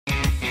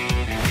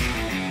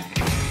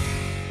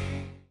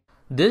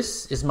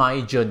This is my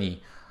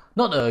journey.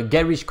 Not a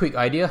get rich quick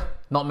idea,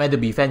 not meant to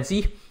be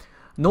fancy.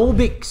 No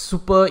big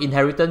super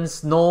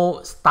inheritance,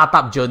 no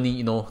startup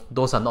journey,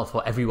 those are not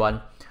for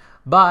everyone.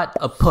 But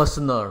a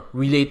personal,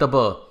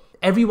 relatable,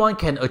 everyone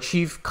can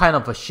achieve kind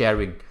of a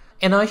sharing.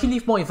 And I'll actually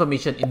leave more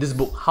information in this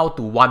book, How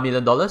to $1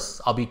 Million.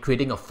 I'll be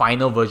creating a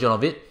final version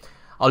of it.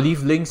 I'll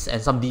leave links and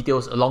some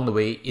details along the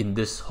way in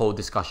this whole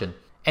discussion.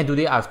 And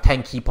today I have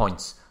 10 key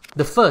points.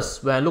 The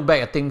first, when I look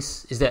back at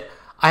things, is that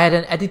I had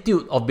an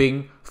attitude of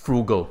being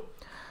frugal.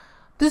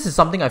 This is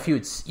something I feel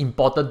it's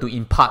important to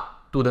impart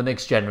to the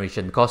next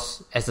generation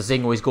because, as the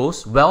saying always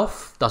goes,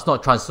 wealth does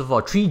not transfer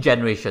for 3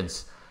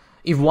 generations.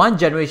 If one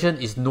generation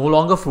is no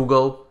longer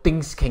frugal,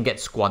 things can get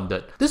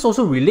squandered. This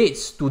also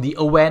relates to the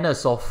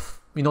awareness of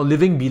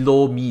living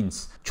below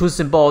means. Choose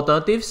simple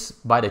alternatives,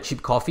 buy the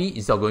cheap coffee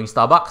instead of going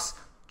Starbucks.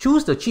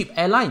 Choose the cheap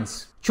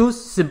airlines. Choose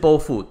simple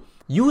food.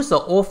 Use an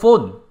old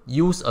phone.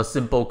 Use a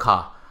simple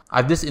car. I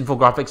have this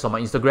infographics on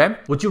my Instagram.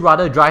 Would you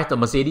rather drive the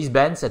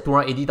Mercedes-Benz at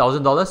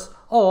 $280,000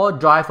 or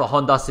drive a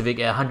Honda Civic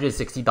at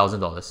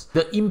 $160,000?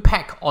 The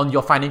impact on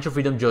your financial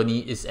freedom journey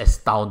is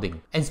astounding.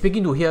 And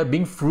speaking to here,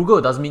 being frugal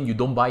doesn't mean you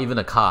don't buy even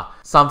a car.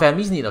 Some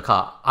families need a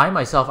car. I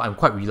myself, I'm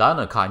quite reliant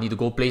on a car. I need to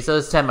go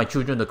places, send my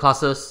children to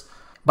classes.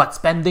 But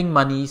spending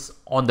monies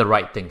on the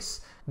right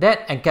things.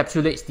 That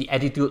encapsulates the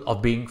attitude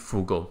of being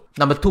frugal.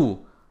 Number 2,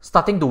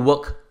 starting to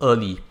work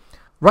early.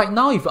 Right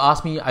now, if you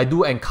ask me, I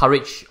do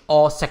encourage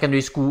all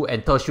secondary school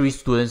and tertiary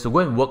students to go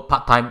and work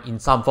part-time in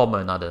some form or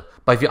another.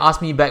 But if you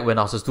ask me back when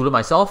I was a student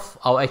myself,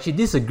 I'll actually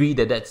disagree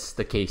that that's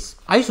the case.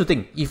 I used to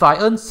think, if I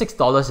earn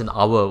 $6 an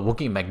hour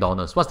working at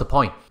McDonald's, what's the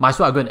point? Might as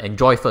well I go and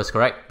enjoy first,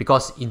 correct?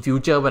 Because in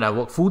future, when I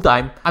work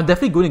full-time, I'm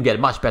definitely going to get a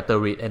much better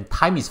rate and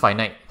time is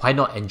finite. Why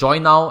not enjoy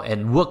now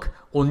and work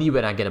only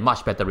when I get a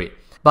much better rate?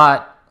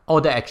 But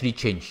all that actually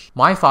changed.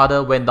 My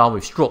father went down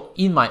with stroke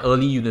in my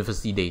early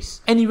university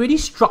days. And it really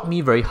struck me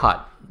very hard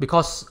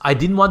because I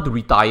didn't want to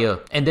retire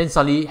and then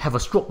suddenly have a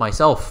stroke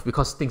myself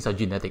because things are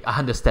genetic. I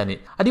understand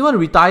it. I didn't want to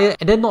retire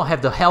and then not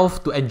have the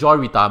health to enjoy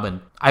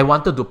retirement. I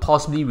wanted to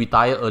possibly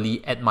retire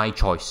early at my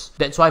choice.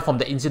 That's why from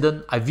the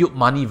incident, I viewed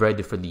money very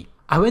differently.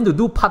 I went to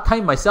do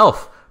part-time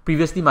myself.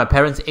 Previously, my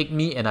parents egged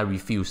me and I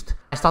refused.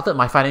 I started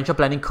my financial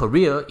planning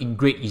career in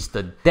Great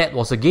Eastern. That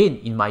was again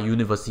in my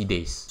university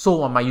days. So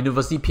while my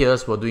university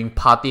peers were doing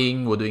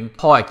partying, were doing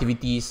hall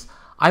activities,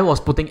 I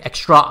was putting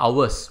extra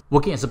hours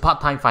working as a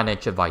part-time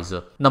financial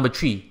advisor. Number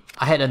 3,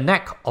 I had a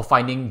knack of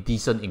finding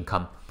decent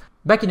income.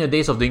 Back in the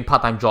days of doing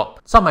part-time job,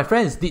 some of my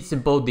friends did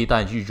simple data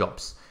entry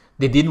jobs.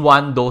 They didn't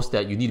want those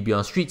that you need to be on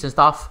the streets and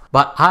stuff.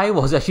 But I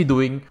was actually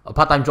doing a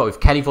part-time job with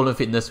California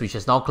Fitness, which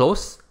is now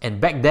closed. And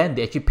back then,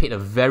 they actually paid a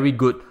very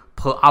good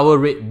per hour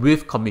rate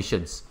with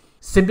commissions.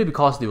 Simply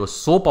because they were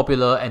so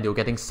popular and they were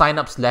getting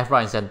sign-ups left,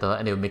 right and center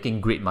and they were making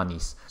great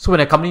monies. So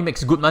when a company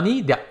makes good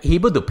money, they're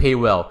able to pay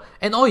well.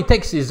 And all it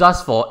takes is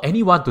just for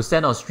anyone to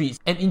stand on streets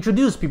and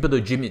introduce people to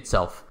the gym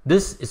itself.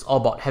 This is all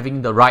about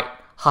having the right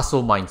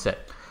hustle mindset.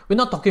 We're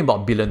not talking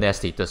about billionaire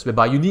status,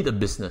 whereby you need a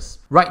business.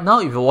 Right now,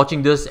 if you're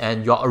watching this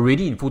and you're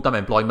already in full-time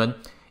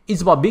employment,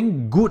 it's about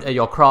being good at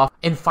your craft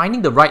and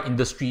finding the right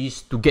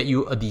industries to get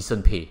you a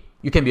decent pay.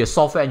 You can be a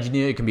software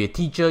engineer, you can be a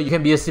teacher, you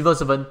can be a civil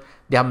servant.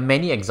 There are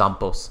many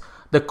examples.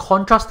 The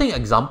contrasting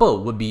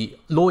example would be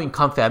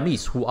low-income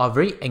families who are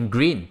very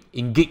ingrained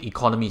in gig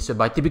economies,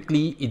 whereby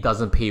typically it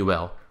doesn't pay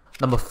well.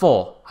 Number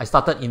 4, I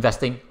started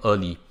investing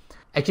early.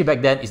 Actually,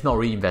 back then, it's not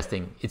really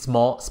investing. It's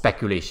more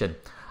speculation.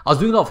 I was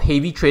doing a lot of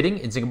heavy trading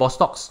in Singapore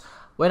stocks.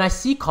 When I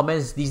see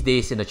comments these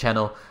days in the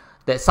channel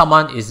that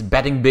someone is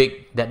betting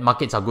big, that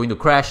markets are going to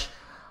crash,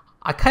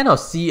 I kind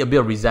of see a bit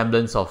of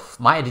resemblance of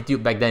my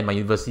attitude back then in my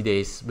university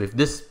days with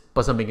this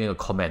person making a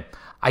comment.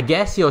 I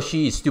guess he or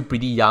she is still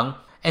pretty young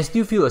and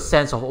still feel a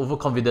sense of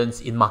overconfidence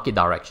in market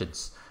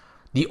directions.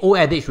 The old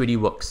adage really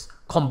works.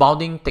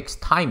 Compounding takes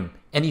time.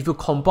 And if you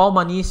compound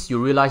monies,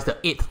 you realize the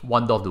 8th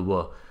wonder of the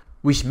world.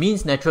 Which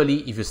means naturally,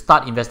 if you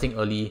start investing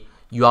early,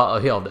 you are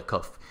ahead of the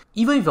curve.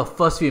 Even if your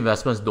first few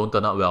investments don't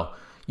turn out well,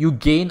 you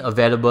gain a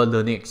valuable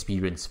learning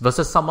experience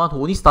versus someone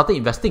who only started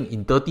investing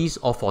in 30s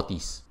or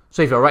 40s.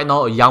 So if you're right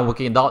now a young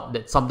working adult,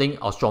 that's something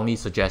I'll strongly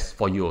suggest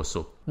for you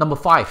also. Number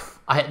 5,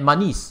 I had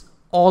monies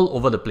all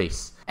over the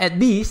place. At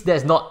least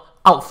there's not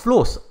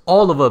outflows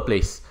all over the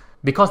place.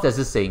 Because there's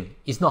this saying,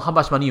 it's not how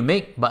much money you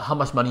make, but how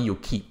much money you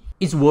keep.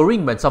 It's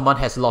worrying when someone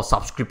has a lot of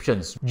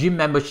subscriptions, gym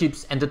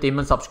memberships,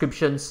 entertainment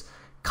subscriptions,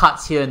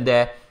 cards here and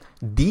there.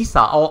 These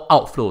are all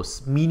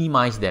outflows.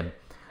 Minimize them.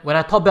 When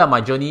I talk about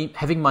my journey,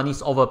 having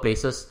monies all over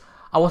places,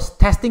 I was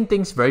testing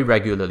things very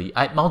regularly.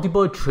 I had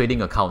multiple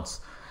trading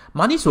accounts.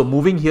 Monies were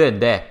moving here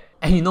and there.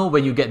 And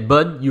when you get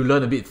burned, you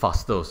learn a bit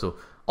faster also.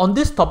 On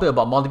this topic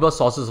about multiple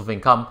sources of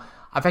income,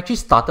 I've actually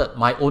started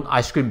my own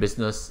ice cream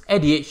business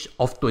at the age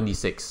of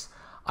 26.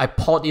 I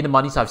poured in the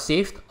monies I've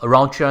saved,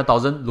 around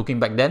 300,000 looking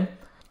back then.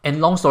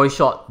 And long story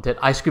short, that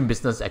ice cream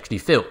business actually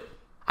failed.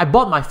 I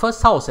bought my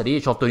first house at the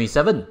age of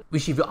 27,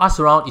 which if you ask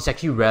around is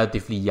actually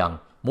relatively young.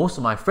 Most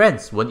of my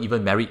friends weren't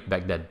even married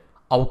back then.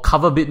 I'll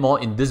cover a bit more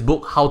in this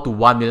book, How to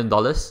 $1 Million.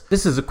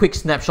 This is a quick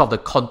snapshot of the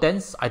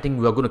contents. I think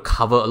we're going to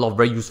cover a lot of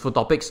very useful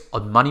topics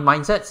on money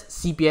mindsets,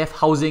 CPF,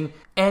 housing,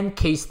 and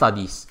case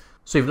studies.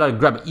 So if you'd like to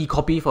grab an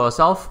e-copy for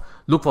yourself,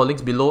 look for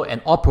links below,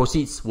 and all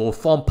proceeds will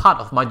form part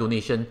of my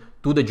donation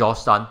to the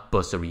Georgetown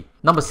bursary.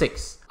 Number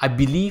 6, I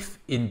believe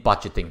in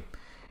budgeting.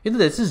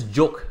 There's this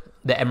joke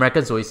that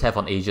Americans always have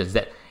on Asians,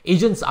 that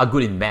Asians are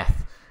good in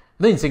math.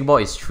 In Singapore,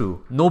 it's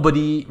true.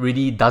 Nobody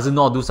really doesn't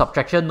know how to do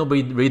subtraction.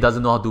 Nobody really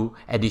doesn't know how to do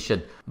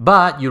addition.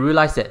 But you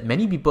realize that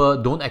many people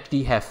don't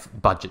actually have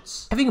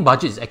budgets. Having a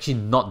budget is actually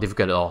not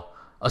difficult at all.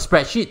 A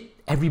spreadsheet,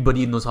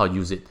 everybody knows how to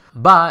use it.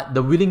 But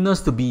the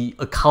willingness to be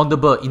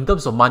accountable in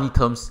terms of money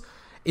terms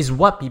is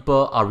what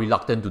people are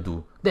reluctant to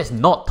do. That's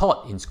not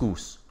taught in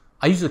schools.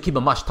 I used to keep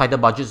a much tighter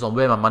budget on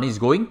where my money is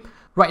going.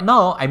 Right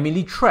now, I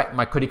mainly track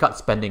my credit card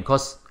spending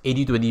because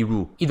 80-20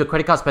 rule. If the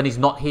credit card spending is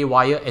not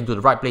haywire and to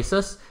the right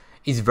places,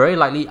 it's very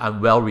likely I'm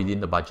well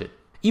within the budget.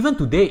 Even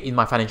today in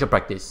my financial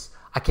practice,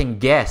 I can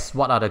guess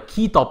what are the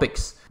key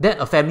topics that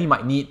a family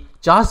might need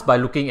just by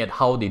looking at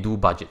how they do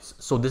budgets.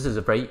 So this is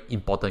a very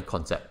important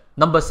concept.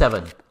 Number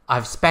 7, I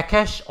have spare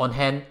cash on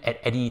hand at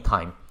any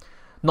time.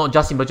 Not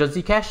just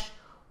emergency cash,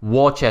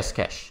 war chest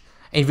cash.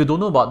 And if you don't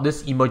know about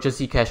this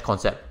emergency cash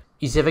concept,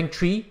 it's having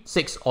 3,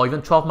 6 or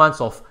even 12 months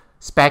of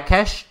spare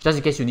cash just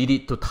in case you need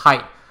it to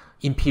tide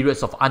in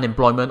periods of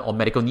unemployment or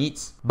medical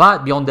needs.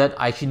 But beyond that,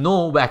 I actually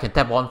know where I can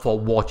tap on for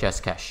war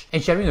chest cash.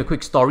 And sharing a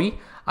quick story,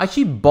 I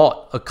actually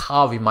bought a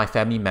car with my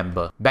family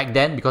member back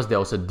then because there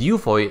was a deal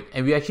for it,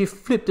 and we actually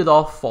flipped it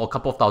off for a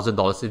couple of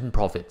 $1,000s in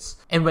profits.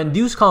 And when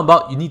deals come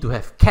about, you need to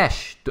have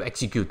cash to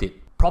execute it.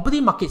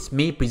 Property markets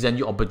may present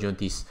you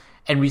opportunities,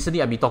 and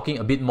recently I've been talking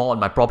a bit more on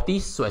my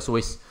properties. So as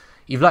always,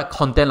 if you like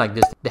content like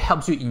this that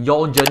helps you in your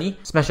own journey,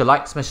 smash a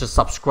like, smash a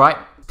subscribe.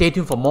 Stay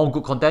tuned for more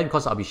good content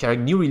because I'll be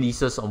sharing new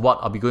releases on what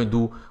I'll be going to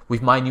do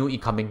with my new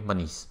incoming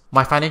monies.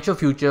 My financial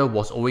future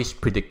was always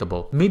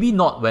predictable. Maybe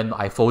not when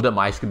I folded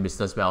my ice cream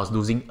business when I was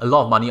losing a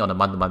lot of money on a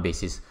month-to-month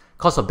basis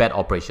because of bad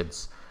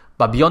operations.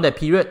 But beyond that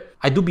period,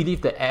 I do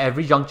believe that at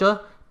every juncture,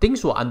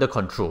 things were under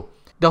control.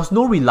 There was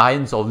no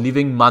reliance of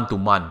living month to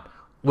month,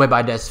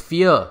 whereby there's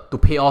fear to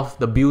pay off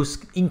the bills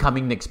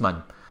incoming next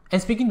month.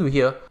 And speaking to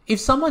here,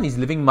 if someone is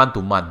living month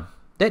to month,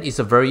 that is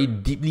a very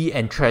deeply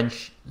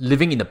entrenched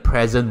living in the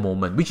present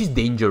moment, which is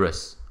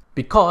dangerous.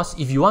 Because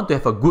if you want to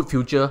have a good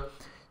future,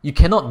 you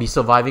cannot be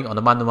surviving on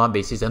a month-to-month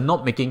basis and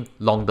not making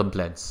long-term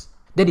plans.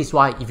 That is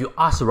why if you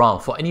ask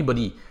around for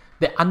anybody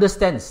that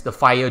understands the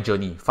FIRE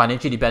journey,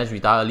 financial independence,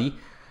 retire early,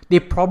 they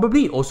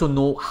probably also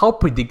know how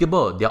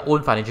predictable their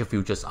own financial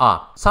futures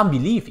are. Some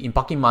believe in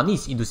parking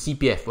monies into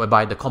CPF,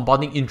 whereby the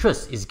compounding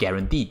interest is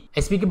guaranteed.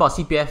 And speaking about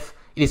CPF,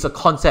 it is a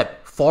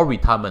concept for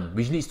retirement,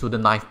 which leads to the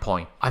 9th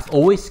point. I've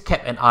always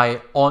kept an eye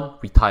on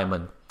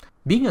retirement.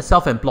 Being a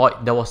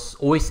self-employed, there was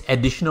always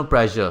additional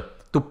pressure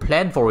to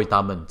plan for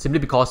retirement simply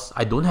because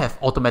I don't have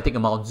automatic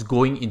amounts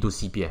going into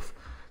CPF.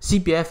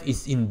 CPF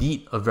is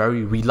indeed a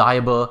very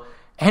reliable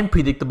and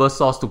predictable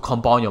source to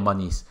compound your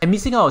monies. And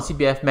missing out on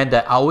CPF meant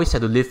that I always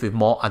had to live with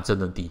more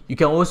uncertainty. You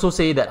can also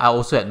say that I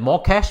also had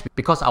more cash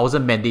because I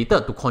wasn't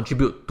mandated to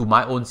contribute to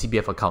my own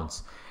CPF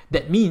accounts.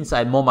 That means I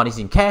had more monies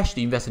in cash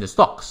to invest in the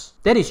stocks.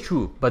 That is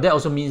true, but that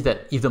also means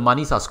that if the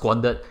monies are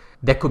squandered,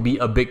 that could be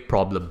a big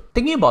problem.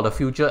 Thinking about the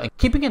future and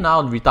keeping an eye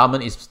on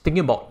retirement is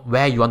thinking about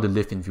where you want to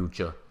live in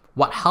future.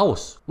 What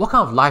house? What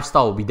kind of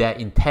lifestyle will be there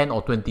in 10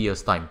 or 20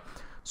 years time?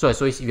 So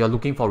as always, if you're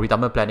looking for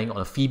retirement planning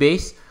on a fee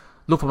base,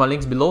 look for my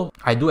links below.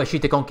 I do actually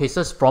take on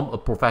cases from a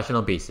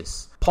professional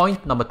basis.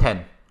 Point number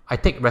 10. I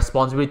take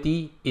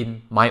responsibility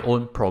in my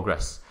own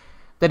progress.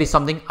 That is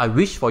something I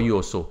wish for you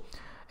also.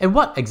 And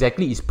what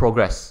exactly is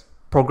progress?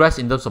 Progress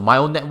in terms of my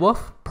own net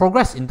worth?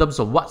 Progress in terms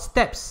of what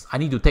steps I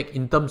need to take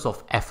in terms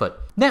of effort.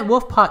 Net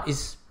worth part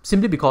is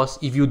simply because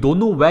if you don't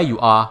know where you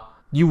are,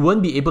 you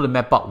won't be able to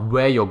map out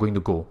where you're going to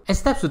go. And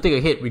steps to take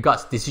ahead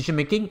regards decision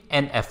making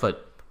and effort.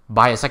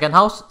 Buy a second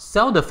house,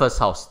 sell the first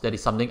house. That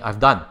is something I've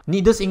done.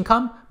 Need this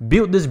income?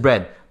 Build this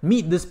brand.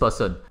 Meet this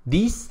person.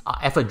 These are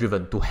effort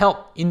driven to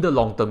help in the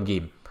long term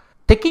game.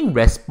 Taking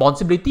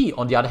responsibility,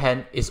 on the other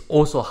hand, is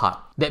also hard.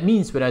 That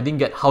means when I didn't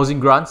get housing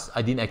grants,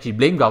 I didn't actually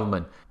blame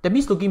government. That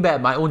means looking back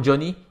at my own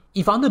journey,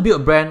 if I want to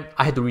build a brand,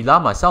 I had to rely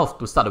on myself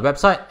to start a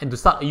website and to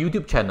start a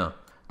YouTube channel.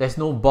 There's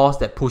no boss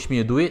that pushed me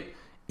to do it.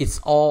 It's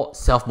all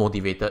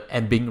self-motivated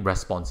and being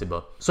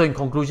responsible. So in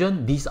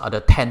conclusion, these are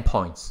the 10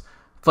 points.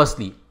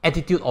 Firstly,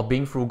 attitude of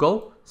being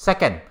frugal.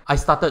 Second, I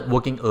started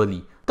working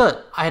early.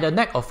 Third, I had a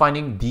knack of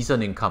finding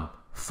decent income.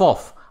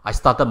 Fourth, I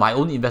started my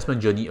own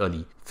investment journey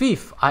early.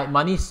 Fifth, I had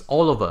monies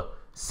all over.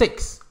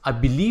 Sixth, I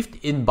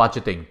believed in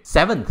budgeting.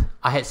 Seventh,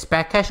 I had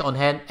spare cash on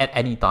hand at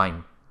any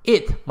time.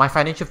 Eighth, my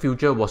financial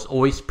future was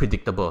always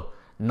predictable.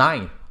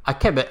 Ninth, I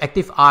kept an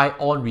active eye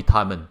on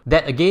retirement.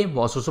 That again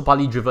was also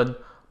partly driven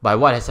by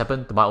what has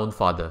happened to my own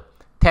father.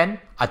 10,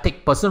 I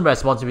take personal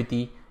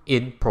responsibility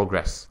in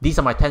progress. These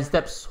are my 10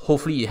 steps.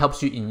 Hopefully it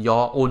helps you in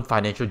your own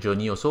financial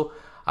journey also.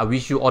 I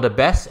wish you all the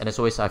best, and as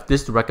always, I have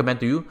this to recommend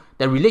to you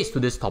that relates to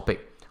this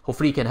topic.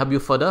 Hopefully it can help you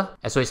further.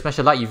 As always, smash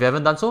a like if you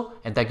haven't done so,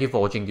 and thank you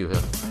for watching till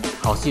here.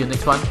 I'll see you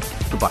next one.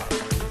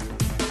 Goodbye.